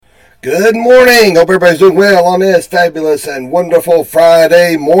Good morning. Hope everybody's doing well on this fabulous and wonderful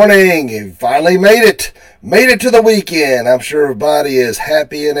Friday morning. You finally made it. Made it to the weekend. I'm sure everybody is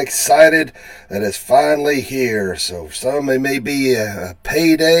happy and excited that it's finally here. So some it may be a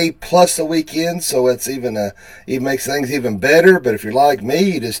payday plus a weekend, so it's even makes things even better. But if you're like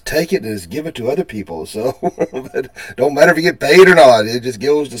me, you just take it and just give it to other people. So but don't matter if you get paid or not. It just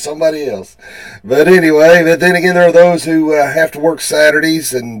goes to somebody else. But anyway, but then again, there are those who have to work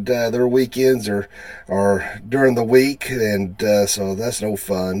Saturdays and their weekends are during the week, and so that's no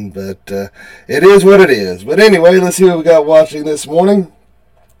fun. But it is what it is. But anyway, let's see what we got watching this morning.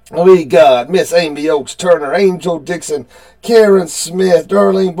 We got Miss Amy Oaks Turner, Angel Dixon, Karen Smith,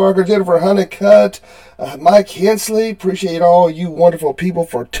 Darlene Barker, Jennifer Honeycutt, Mike Hensley. Appreciate all you wonderful people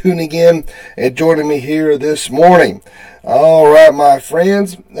for tuning in and joining me here this morning. All right, my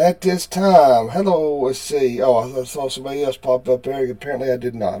friends, at this time, hello, let's see. Oh, I saw somebody else pop up there. Apparently I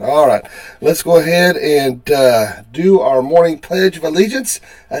did not. All right, let's go ahead and do our morning Pledge of Allegiance.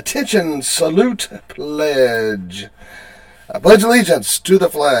 Attention, salute, pledge. I pledge allegiance to the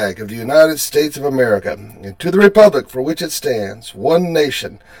flag of the United States of America and to the republic for which it stands, one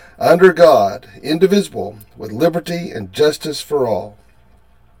nation, under God, indivisible, with liberty and justice for all.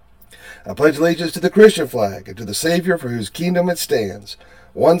 I pledge allegiance to the Christian flag and to the Savior for whose kingdom it stands,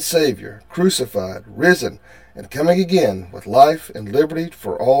 one Savior, crucified, risen, and coming again with life and liberty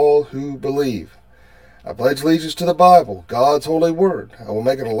for all who believe. I pledge allegiance to the Bible, God's holy word. I will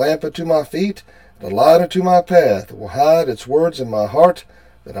make it a lamp unto my feet, the light unto my path. It will hide its words in my heart,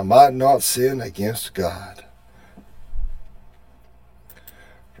 that I might not sin against God.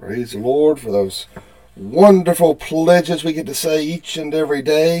 Praise the Lord for those wonderful pledges we get to say each and every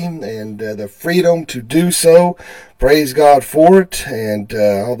day, and the freedom to do so. Praise God for it. And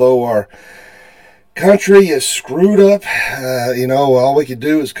although our country is screwed up, all we can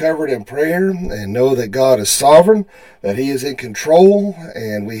do is cover it in prayer and know that God is sovereign, that He is in control,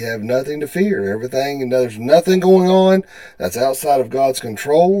 and we have nothing to fear. There's nothing going on that's outside of God's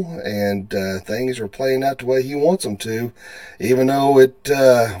control, and things are playing out the way He wants them to, even though it's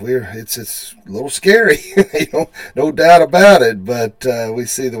a little scary, no doubt about it. But we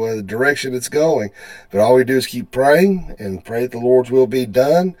see the direction it's going. But all we do is keep praying and pray that the Lord's will be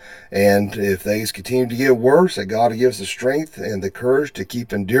done. And if things continue to get worse, that God gives the strength and the courage to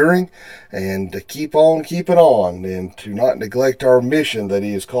keep enduring and to keep on keeping on, and to not neglect our mission that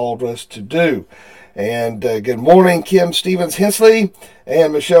He has called us to do. And good morning, Kim Stevens Hensley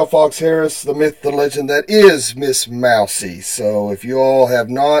and Michelle Fox Harris, the myth, the legend that is Miss Mousie. So if you all have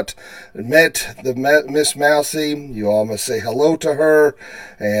not met the Miss Mousie, you all must say hello to her,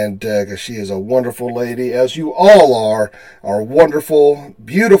 and because she is a wonderful lady, as you all are wonderful,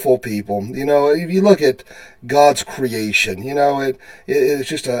 beautiful people. If you look at God's creation, it's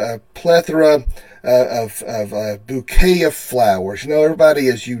just a plethora of a bouquet of flowers. Everybody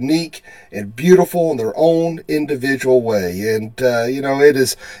is unique and beautiful in their own individual way. And, it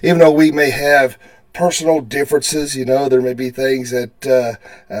is, even though we may have personal differences, there may be things that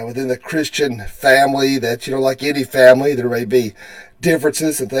within the Christian family that, like any family, there may be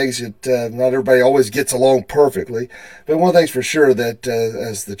differences and things that not everybody always gets along perfectly. But one thing's for sure, that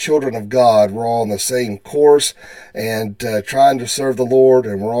as the children of God, we're all on the same course and trying to serve the Lord,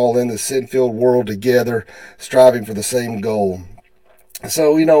 and we're all in the sin-filled world together, striving for the same goal.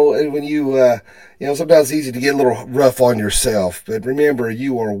 So, when you, sometimes it's easy to get a little rough on yourself, but remember,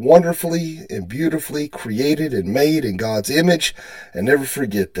 you are wonderfully and beautifully created and made in God's image, and never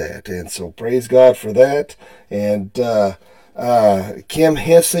forget that. And so praise God for that. And Kim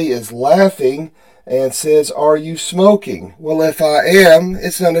Hensley is laughing and says, "Are you smoking?" Well, if I am,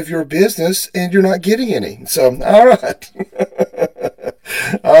 it's none of your business, and you're not getting any. So, all right.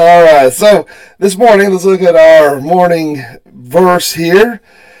 All right. So this morning, let's look at our morning verse here.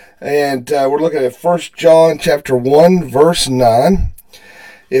 And we're looking at 1 John chapter 1, verse 9.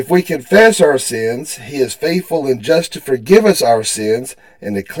 If we confess our sins, He is faithful and just to forgive us our sins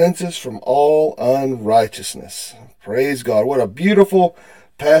and to cleanse us from all unrighteousness. Praise God. What a beautiful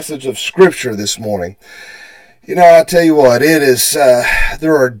passage of Scripture this morning. I tell you what, it is,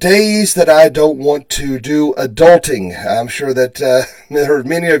 there are days that I don't want to do adulting. I'm sure that there are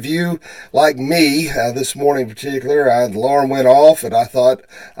many of you like me this morning in particular. The alarm went off and I thought,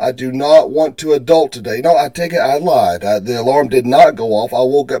 I do not want to adult today. No, I take it, I lied. The alarm did not go off. I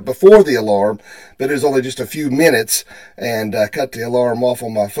woke up before the alarm, but it was only just a few minutes, and I cut the alarm off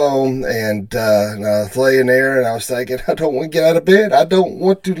on my phone, and I was laying there and I was thinking, I don't want to get out of bed. I don't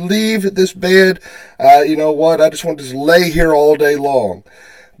want to leave this bed. You know what? I just want to just lay here all day long.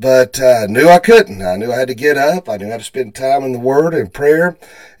 But I knew I couldn't. I knew I had to get up. I knew I had to spend time in the Word and prayer.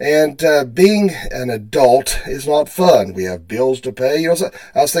 And being an adult is not fun. We have bills to pay. So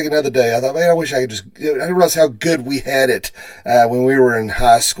I was thinking the other day, I thought, man, I wish I could just, I didn't realize how good we had it when we were in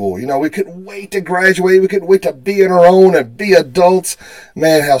high school. We couldn't wait to graduate. We couldn't wait to be on our own and be adults.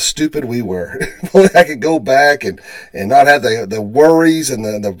 Man, how stupid we were. If I could go back and not have the worries and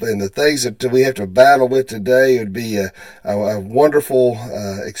the things that we have to battle with today, it would be a wonderful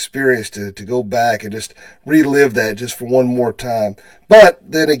experience to go back and just relive that just for one more time. But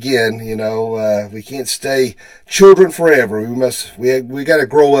then again, we can't stay children forever. We got to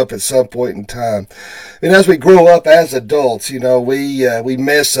grow up at some point in time. And as we grow up as adults, we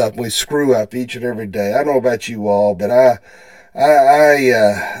mess up, we screw up each and every day. I don't know about you all, but I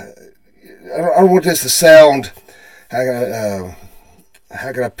don't want this to sound,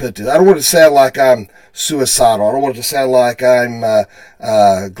 how can I put this? I don't want it to sound like I'm suicidal. I don't want it to sound like I'm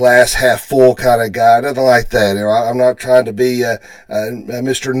glass half full kind of guy. Nothing like that. I'm not trying to be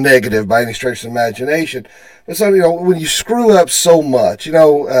Mr. Negative by any stretch of the imagination. But so, when you screw up so much,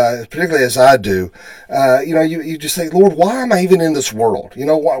 particularly as I do, you just think, Lord, why am I even in this world?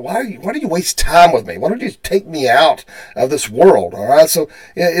 Why do you waste time with me? Why don't you take me out of this world? All right. So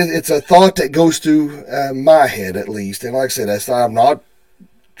it's a thought that goes through my head at least. And like I said, I'm not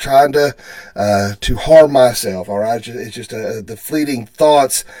trying to harm myself, all right? It's just the fleeting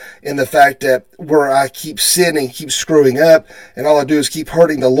thoughts in the fact that where I keep sinning, keep screwing up, and all I do is keep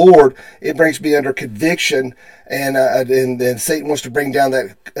hurting the Lord, it brings me under conviction, and Satan wants to bring down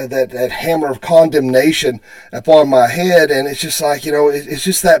that hammer of condemnation upon my head, and it's just like, it's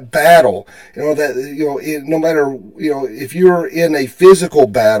just that battle, no matter, if you're in a physical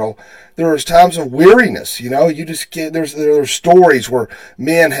battle, there's times of weariness, you just can't, there's stories where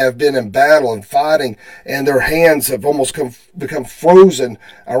men have been in battle and fighting and their hands have almost become frozen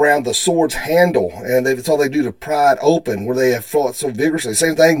around the sword's handle, and that's all they do to pry it open where they have fought so vigorously.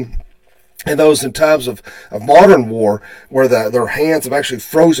 Same thing and those in times of modern war where their hands have actually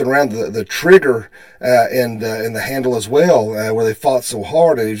frozen around the trigger and the handle as well, where they fought so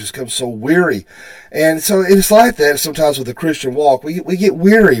hard and they just become so weary. And so it's like that sometimes with the Christian walk. We get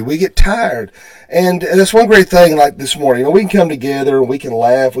weary, we get tired. And that's one great thing like this morning. We can come together and we can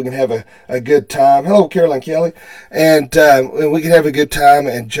laugh, we can have a good time. Hello, Caroline Kelly. And we can have a good time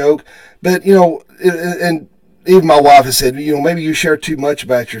and joke. But, and even my wife has said, maybe you share too much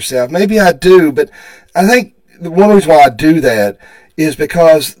about yourself. Maybe I do, but I think the one reason why I do that is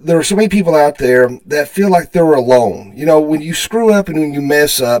because there are so many people out there that feel like they're alone. When you screw up and when you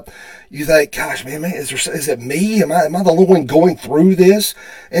mess up, you think, gosh, man, is it me? Am I the only one going through this?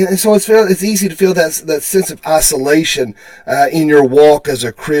 And so it's easy to feel that sense of isolation in your walk as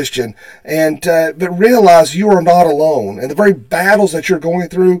a Christian. But realize you are not alone. And the very battles that you're going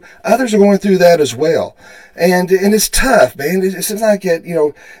through, others are going through that as well. And it's tough, man. It seems like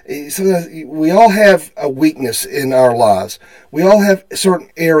sometimes we all have a weakness in our lives. We all have certain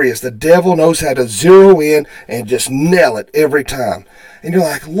areas the devil knows how to zero in and just nail it every time. And you're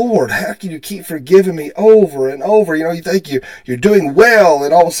like, Lord, how can you keep forgiving me over and over? You think you're doing well,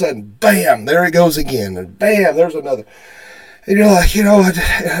 and all of a sudden, bam, there it goes again. And bam, there's another. And you're like,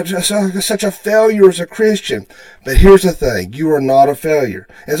 I'm just such a failure as a Christian. But here's the thing, you are not a failure.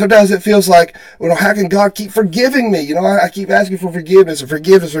 And sometimes it feels like, how can God keep forgiving me? I keep asking for forgiveness and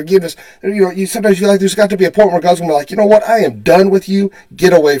forgiveness. You sometimes feel like there's got to be a point where God's going to be like, you know what, I am done with you.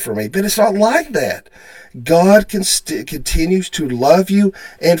 Get away from me. But it's not like that. God continues to love you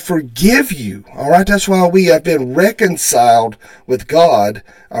and forgive you. All right. That's why we have been reconciled with God.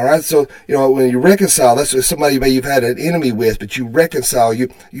 All right. So, when you reconcile, that's somebody you've had an enemy with, but you reconcile, you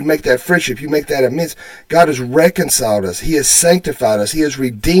make that friendship, you make that amends. God has reconciled us. He has sanctified us. He has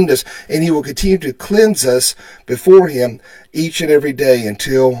redeemed us, and He will continue to cleanse us before Him each and every day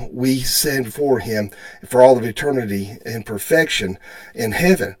until we stand before Him for all of eternity in perfection in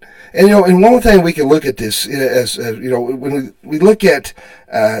heaven. And and one thing we can look at this as when we look at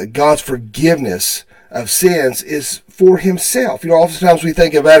God's forgiveness of sins is for Himself. Oftentimes we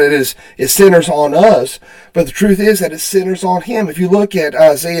think about it as sinners on us, but the truth is that it's sinners on Him. If you look at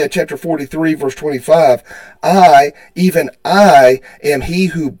Isaiah chapter 43, verse 25, even I am He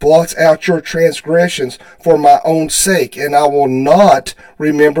who blots out your transgressions for my own sake, and I will not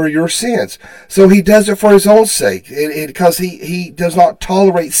remember your sins. So he does it for his own sake, because he does not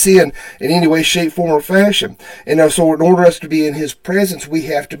tolerate sin in any way, shape, form, or fashion. And so in order for us to be in his presence, we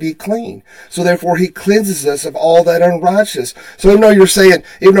have to be clean. So therefore he cleanses us of all that unrighteousness. So even though you're saying,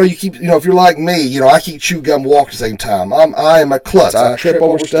 even though you keep, if you're like me, I keep chew gum, walk at the same time. I am a klutz. I trip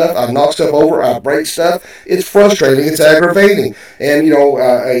over stuff. I knock stuff over. I break stuff. It's frustrating. It's aggravating. And,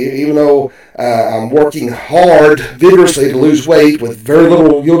 even though I'm working hard, vigorously to lose weight with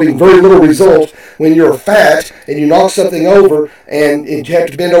yielding very little results, when you're fat and you knock something over and you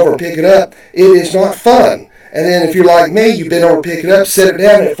have to bend over and pick it up, it is not fun. And then if you're like me, you bend over, pick it up, set it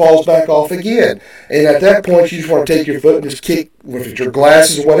down, and it falls back off again. And at that point, you just want to take your foot and just kick with your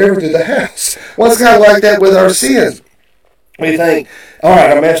glasses or whatever through the house. Well, it's kind of like that with our sins. We think, all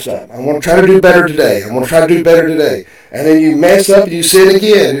right, I messed up. I want to try to do better today. I want to try to do better today. And then you mess up and you sin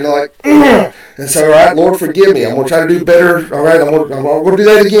again. You're like, and say, all right, Lord, forgive me. I'm going to try to do better. All right, I'm going to do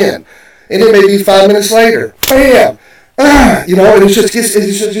that again. And it may be 5 minutes later. Bam! And it's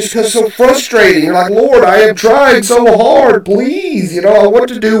just so frustrating. You're like, Lord, I have tried so hard. Please, I want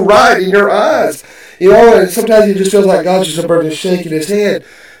to do right in your eyes. And sometimes it just feels like God's just a bird shaking his head.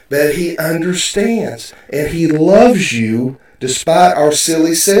 But he understands and he loves you despite our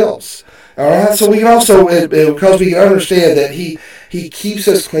silly selves. All right, so we can also, because we can understand that he keeps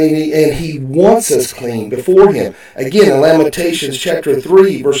us clean and he wants us clean before him. Again, in Lamentations chapter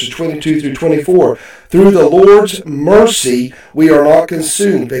 3, verses 22 through 24, through the Lord's mercy we are not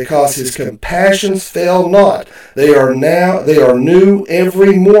consumed, because his compassions fail not. They are new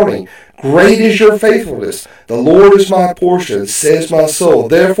every morning. Great is your faithfulness. The Lord is my portion, says my soul.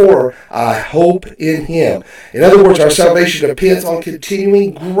 Therefore, I hope in him. In other words, our salvation depends on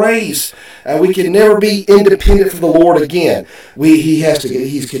continuing grace. We can never be independent from the Lord again.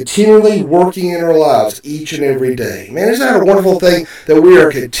 He's continually working in our lives each and every day. Man, isn't that a wonderful thing that we are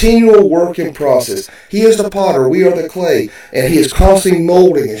a continual work in process? He is the potter, we are the clay, and he is constantly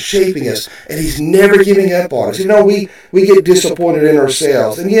molding and shaping us, and he's never giving up on us. We get disappointed in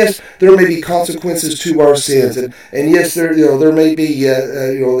ourselves, and yes, there may be consequences to our sins, and yes, there may be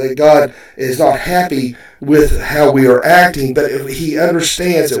that God is not happy with how we are acting, but he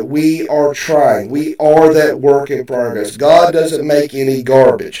understands that we are trying. We are that work in progress. God doesn't make any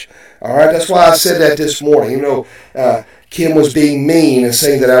garbage. All right, that's why I said that this morning. Kim was being mean and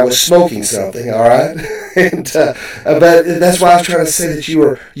saying that I was smoking something, all right? But that's why I was trying to say that you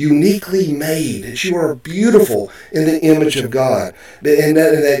are uniquely made, that you are beautiful in the image of God, and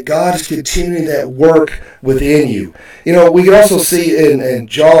that God is continuing that work within you. We can also see in 1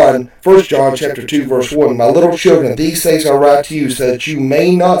 John chapter 2, verse 1, my little children, these things I write to you so that you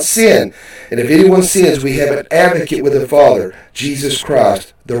may not sin. And if anyone sins, we have an advocate with the Father, Jesus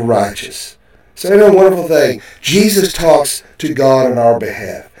Christ, the righteous. So a wonderful thing. Jesus talks to God on our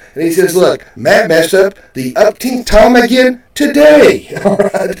behalf. And he says, look, Matt messed up the upteenth time again today. All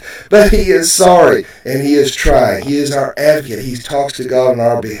right? But he is sorry and he is trying. He is our advocate. He talks to God on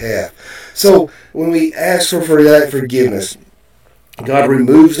our behalf. So when we ask for that forgiveness, God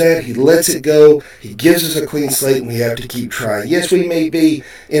removes that. He lets it go. He gives us a clean slate, and we have to keep trying. Yes, we may be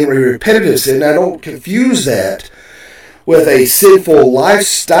in repetitive sin. Now, don't confuse that with a sinful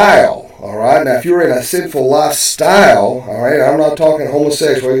lifestyle. All right. Now, if you're in a sinful lifestyle, all right, I'm not talking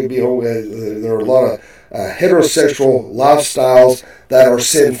homosexual. There are a lot of heterosexual lifestyles that are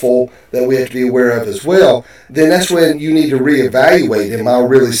sinful that we have to be aware of as well. Then that's when you need to reevaluate. Am I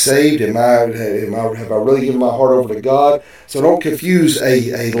really saved? Have I really given my heart over to God? So don't confuse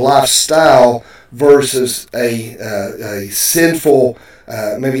a lifestyle versus a sinful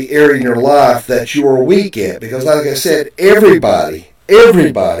maybe area in your life that you are weak at. Because like I said, everybody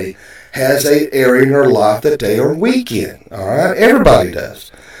has an area in their life that they are weak in. All right? Everybody does.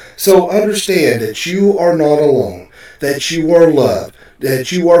 So understand that you are not alone, that you are loved,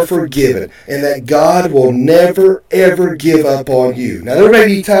 that you are forgiven, and that God will never, ever give up on you. Now, there may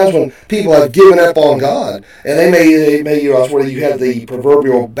be times when people have given up on God, and they may you have the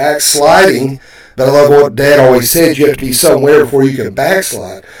proverbial backsliding. But I love what Dad always said, you have to be somewhere before you can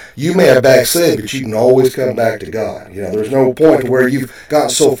backslide. You may have backslid, but you can always come back to God. There's no point to where you've gotten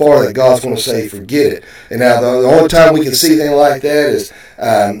so far that God's going to say, forget it. And now the only time we can see anything like that is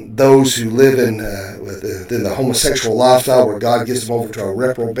those who live in the homosexual lifestyle, where God gives them over to a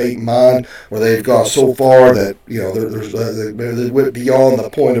reprobate mind, where they've gone so far that they went beyond the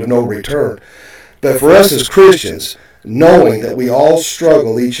point of no return. But for us as Christians, knowing that we all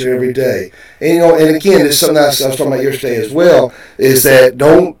struggle each and every day. And again, this is something I was talking about yesterday as well, is that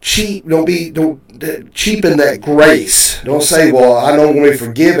don't cheapen that grace. Don't say, well, I know I'm going to be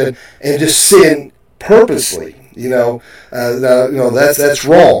forgiven, and just sin purposely. That's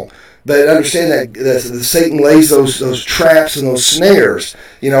wrong. But understand that Satan lays those traps and those snares.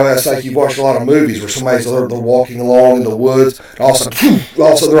 It's like you've watched a lot of movies where they're walking along in the woods, also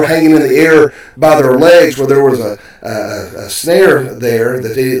they're hanging in the air by their legs, where there was a snare there that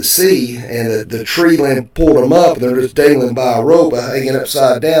they didn't see, and the tree land pulled them up, and they're just dangling by a rope, hanging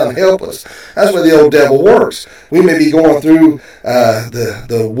upside down, helpless. That's where the old devil works. We may be going through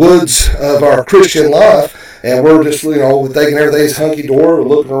the woods of our Christian life, and we're just, thinking everything's hunky-dory, we're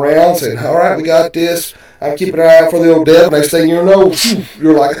looking around, saying, all right, we got this. I'm keeping an eye out for the old devil. Next thing you know,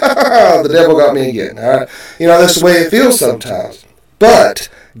 you're like, the devil got me again. All right? That's the way it feels sometimes. But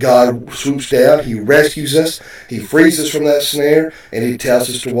God swoops down, He rescues us, He frees us from that snare, and He tells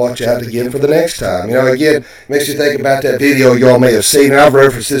us to watch out again for the next time. Again, it makes you think about that video y'all may have seen, and I've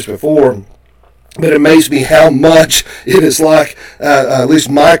referenced this before. But it amazed me how much it is like, at least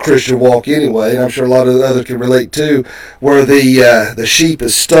my Christian walk anyway, and I'm sure a lot of the others can relate too, where the sheep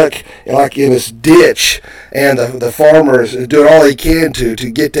is stuck in this ditch, and the farmer is doing all he can to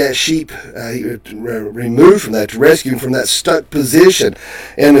get that sheep removed from that, to rescue him from that stuck position.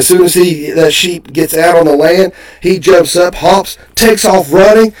 And as soon as that sheep gets out on the land, he jumps up, hops, takes off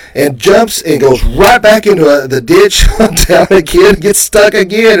running, and jumps and goes right back into the ditch, down again, gets stuck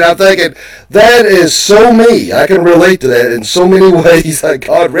again. And I'm thinking, that is so me. I can relate to that in so many ways. Like,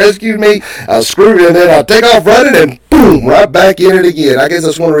 God rescued me, I screwed it, and then I'll take off running, and boom, right back in it again. I guess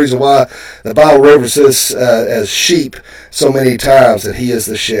that's one of the reasons why the Bible references as sheep so many times, that He is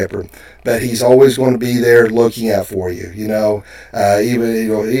the shepherd. But He's always going to be there looking out for you. Even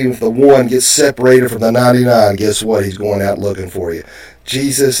if the one gets separated from the 99, guess what? He's going out looking for you.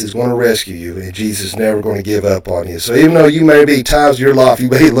 Jesus is going to rescue you, and Jesus is never going to give up on you. So even though you may be times in your life, you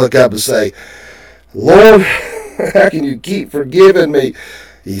may look up and say, Lord, how can you keep forgiving me?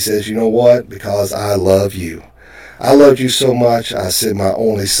 He says, you know what? Because I love you. I loved you so much, I sent my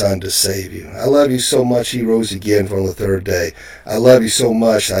only Son to save you. I love you so much, He rose again from the third day. I love you so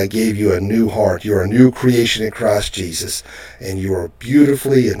much, I gave you a new heart. You're a new creation in Christ Jesus, and you are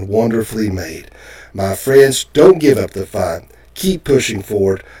beautifully and wonderfully made. My friends, don't give up the fight. Keep pushing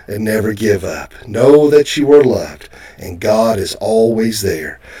forward and never give up. Know that you are loved, and God is always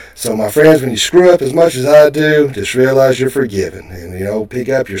there. So my friends, when you screw up as much as I do, just realize you're forgiven. And, pick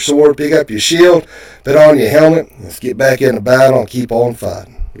up your sword, pick up your shield, put on your helmet. Let's get back in the battle and keep on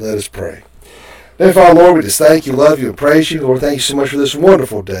fighting. Let us pray. Then, Father, Lord, we just thank you, love you, and praise you. Lord, thank you so much for this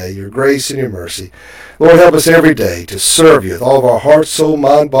wonderful day, your grace and your mercy. Lord, help us every day to serve you with all of our heart, soul,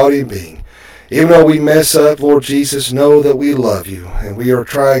 mind, body, and being. Even though we mess up, Lord Jesus, know that we love you, and we are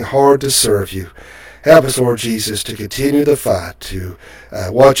trying hard to serve you. Help us, Lord Jesus, to continue the fight, to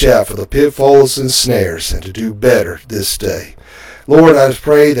watch out for the pitfalls and snares, and to do better this day. Lord, I just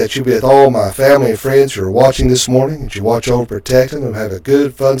pray that you be with all my family and friends who are watching this morning, that you watch over, protect them, and have a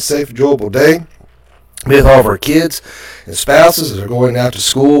good, fun, safe, enjoyable day. Be with all of our kids and spouses that are going out to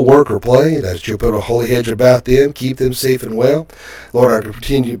school, work, or play, that you put a holy hedge about them, keep them safe and well. Lord, I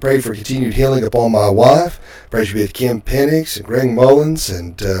pray for continued healing upon my wife. Pray you be with Kim Penix and Greg Mullins,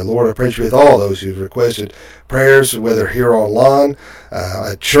 and Lord, I pray you be with all those who've requested prayers, whether here online,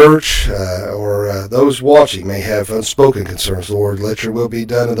 at church, or those watching may have unspoken concerns. Lord, let your will be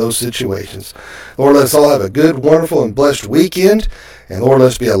done in those situations. Lord, let us all have a good, wonderful, and blessed weekend. And Lord, let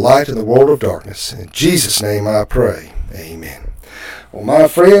us be a light in the world of darkness. In Jesus' name I pray. Amen. Well, my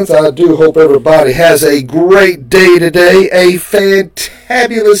friends, I do hope everybody has a great day today, a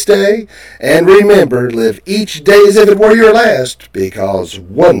fantabulous day. And remember, live each day as if it were your last, because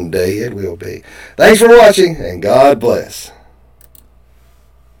one day it will be. Thanks for watching, and God bless.